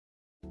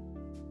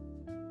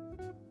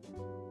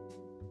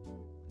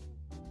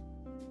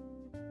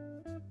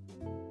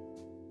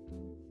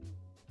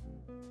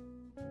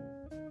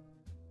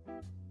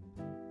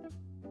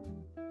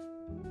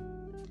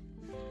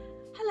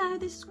Hello,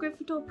 this is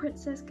Gryffindor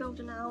Princess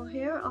Golden Owl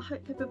here. I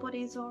hope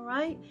everybody's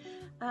alright.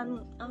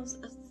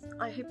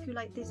 I hope you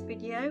like this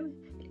video.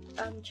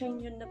 I'm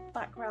changing the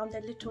background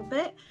a little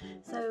bit,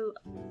 so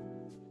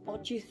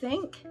what do you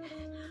think?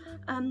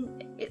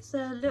 It's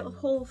a little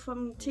haul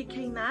from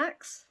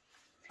T.K.MAXX.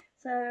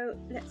 So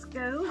let's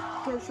go,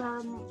 because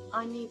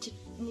I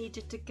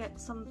needed to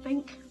get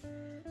something,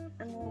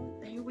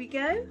 and here we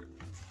go.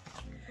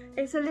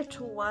 It's a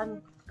little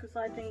one because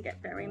I didn't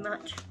get very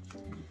much.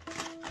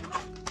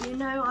 You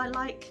know, I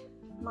like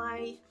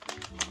my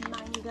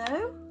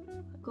mango.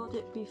 I got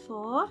it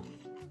before,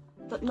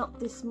 but not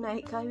this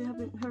make. I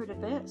haven't heard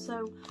of it,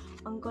 so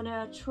I'm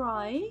gonna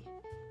try.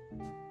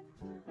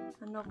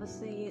 And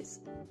obviously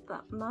it's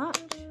that much.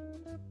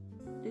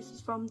 This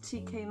is from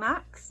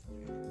T.K.MAXX.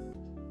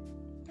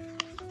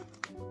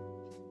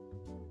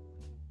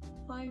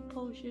 5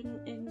 portion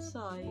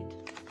inside.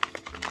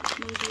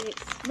 Maybe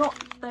it's not,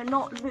 they're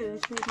not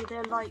loose, maybe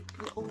they're like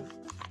little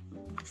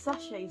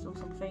sachets or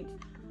something.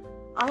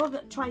 I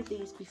haven't tried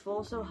these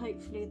before, so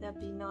hopefully they'll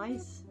be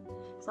nice.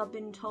 So I've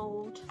been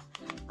told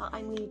that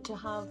I need to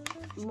have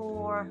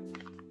more,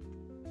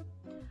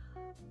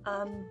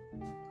 I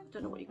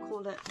don't know what you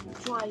call it,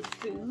 dried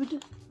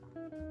food.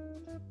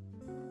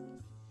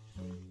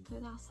 So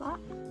that's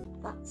that.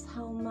 That's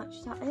how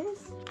much that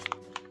is.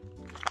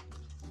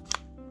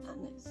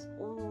 And it's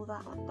all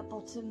that at the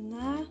bottom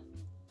there.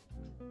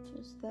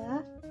 Just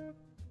there.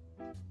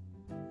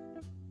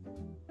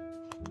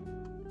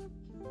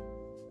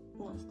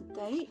 That's the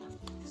date.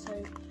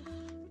 So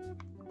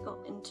got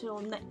until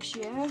next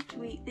year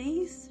to eat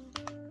these.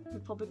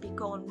 We'll probably be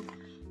gone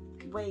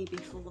way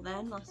before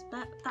then, I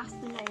bet. That's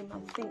the name, I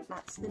think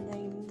that's the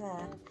name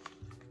there.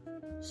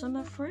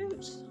 Summer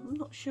fruits? I'm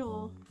not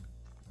sure.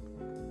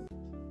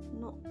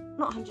 Not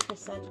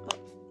 100%, but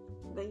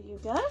there you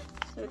go.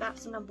 So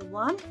that's number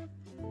 1.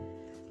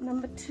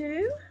 Number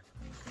 2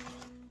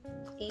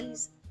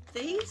 is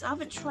these. I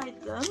haven't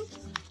tried them,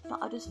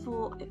 but I just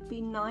thought it'd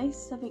be nice,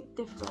 something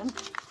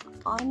different.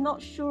 I'm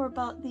not sure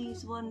about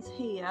these ones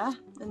here,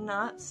 the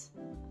nuts.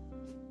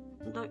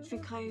 I don't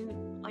think I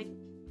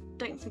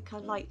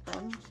like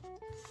them,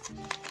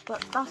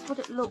 but that's what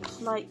it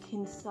looks like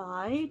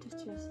inside.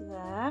 Just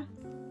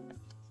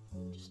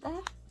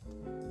there,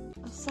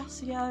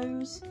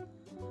 pistachios.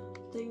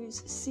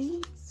 Those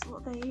seeds,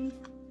 what are they?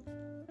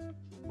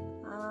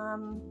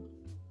 I'm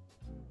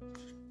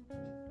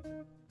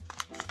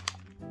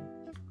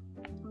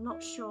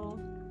not sure.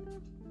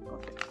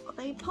 Are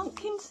they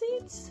pumpkin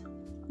seeds?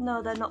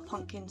 No, they're not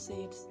pumpkin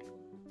seeds.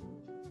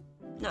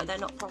 No, they're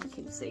not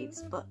pumpkin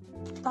seeds, but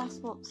that's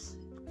what's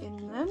in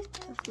them.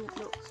 That's what it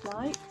looks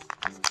like.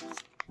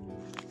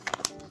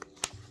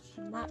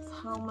 And that's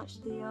how much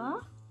they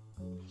are.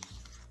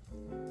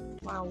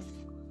 Wow.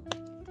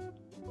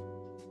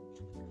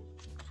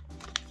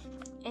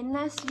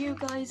 Unless you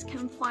guys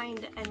can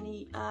find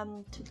any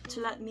to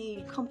let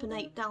me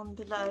comment down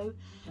below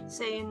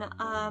saying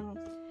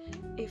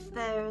if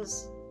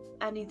there's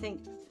anything,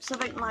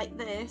 something like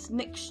this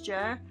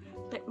mixture,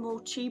 a bit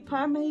more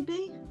cheaper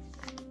maybe,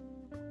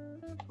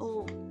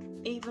 or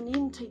even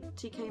in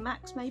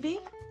T.K.MAXX maybe.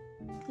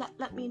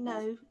 Let me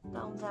know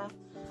down there.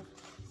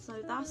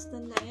 So that's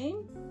the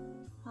name.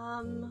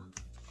 Oh,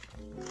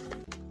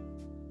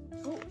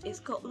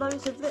 it's got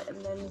loads of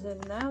vitamins in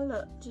there.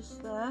 Look,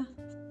 just there.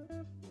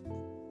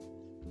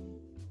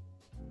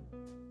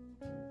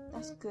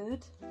 That's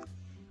good.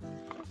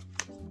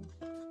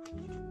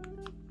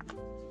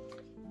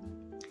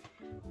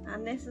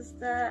 And this is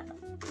the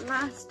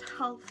last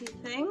healthy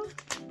thing,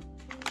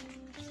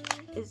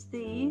 is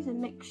these, a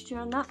mixture,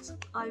 and that's,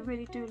 I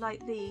really do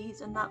like these,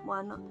 and that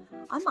one.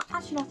 I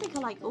think I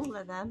like all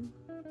of them.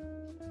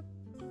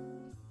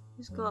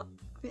 It's got,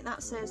 I think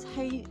that says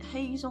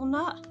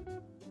hazelnut,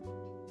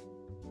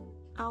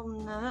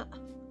 almond,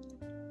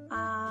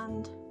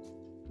 and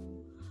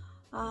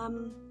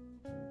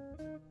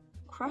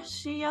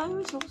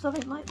crucios or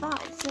something like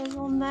that, it says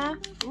on there.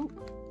 Ooh.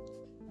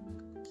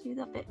 See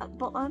that bit at the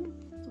bottom?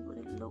 That's what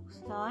it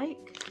looks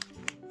like.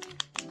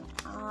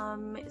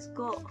 It's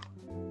got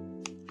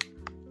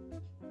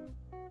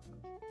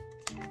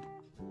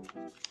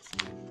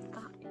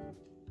that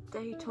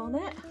date on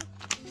it,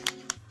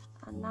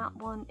 and that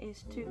one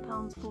is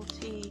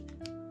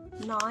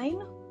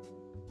 £2.49.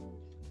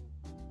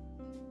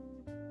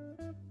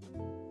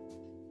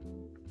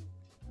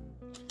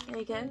 There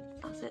you go,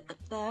 that's it up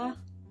there.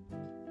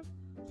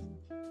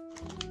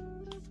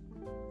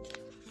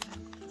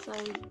 So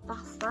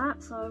that's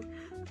that. So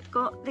I've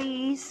got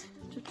these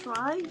to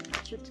try.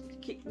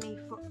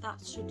 That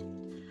should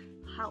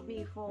help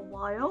me for a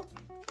while.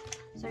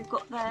 So I've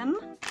got them,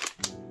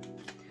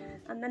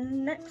 and then the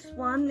next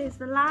one is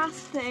the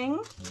last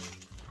thing.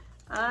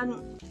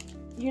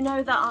 You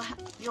know that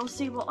you'll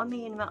see what I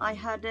mean. That I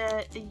had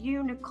a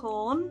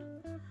unicorn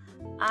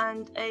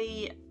and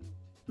a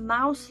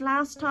mouse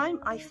last time.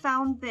 I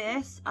found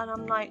this, and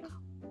I'm like,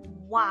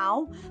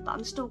 wow, but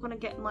I'm still gonna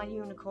get my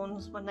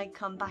unicorns when they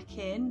come back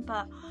in.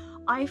 But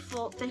I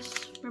thought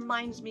this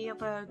reminds me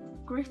of a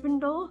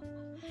Gryffindor.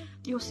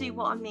 you'll see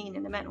what I mean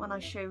in a minute when I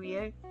show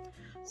you.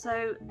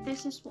 So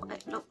this is what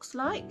it looks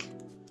like.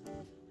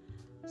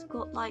 It's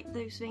got like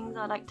those things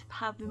I like to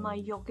have in my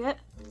yogurt,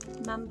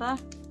 remember?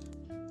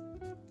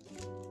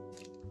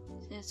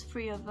 There's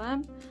 3 of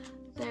them.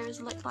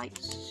 There's like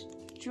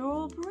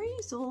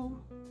strawberries, or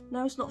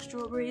no, it's not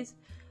strawberries.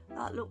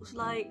 That looks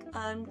like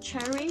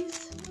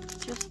cherries,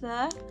 just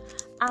there.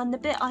 And the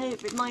bit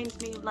it reminds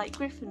me of like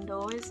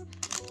Gryffindor is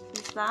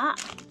that.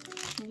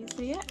 Can you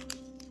see it?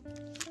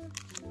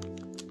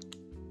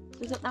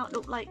 Doesn't that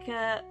look like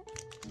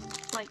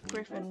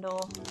Gryffindor?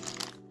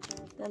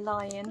 The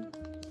lion.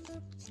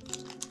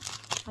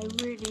 I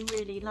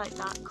really like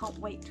that. Can't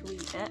wait to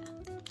eat it.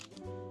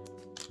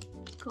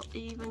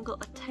 Even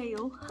got a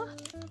tail.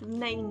 The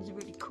name's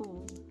really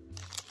cool.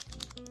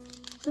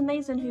 It's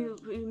amazing who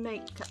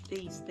make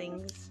these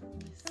things.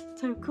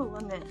 It's so cool,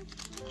 isn't it?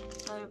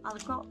 So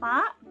I've got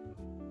that,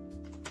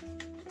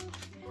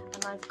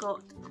 and I've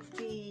got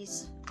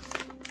these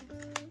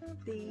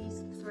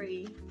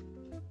 3.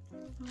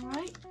 All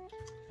right.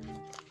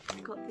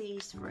 I've got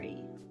these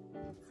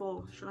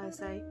 4, shall I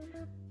say?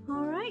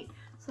 All right.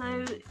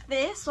 So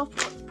this, off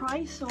what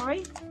price?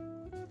 Sorry.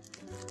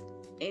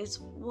 Is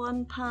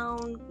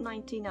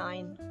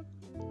 £1.99.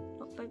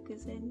 Not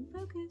focusing.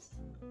 Focus.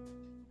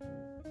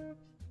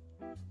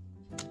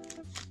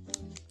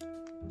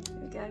 There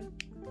we go.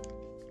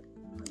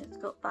 And it's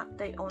got that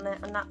date on it,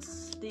 and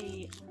that's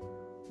the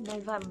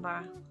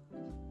November.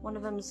 One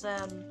of them's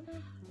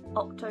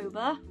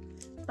October.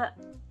 But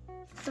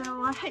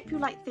so I hope you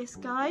like this,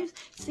 guys.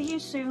 See you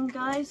soon,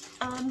 guys.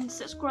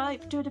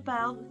 Subscribe, do the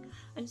bell,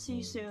 and see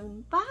you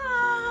soon.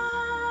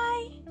 Bye.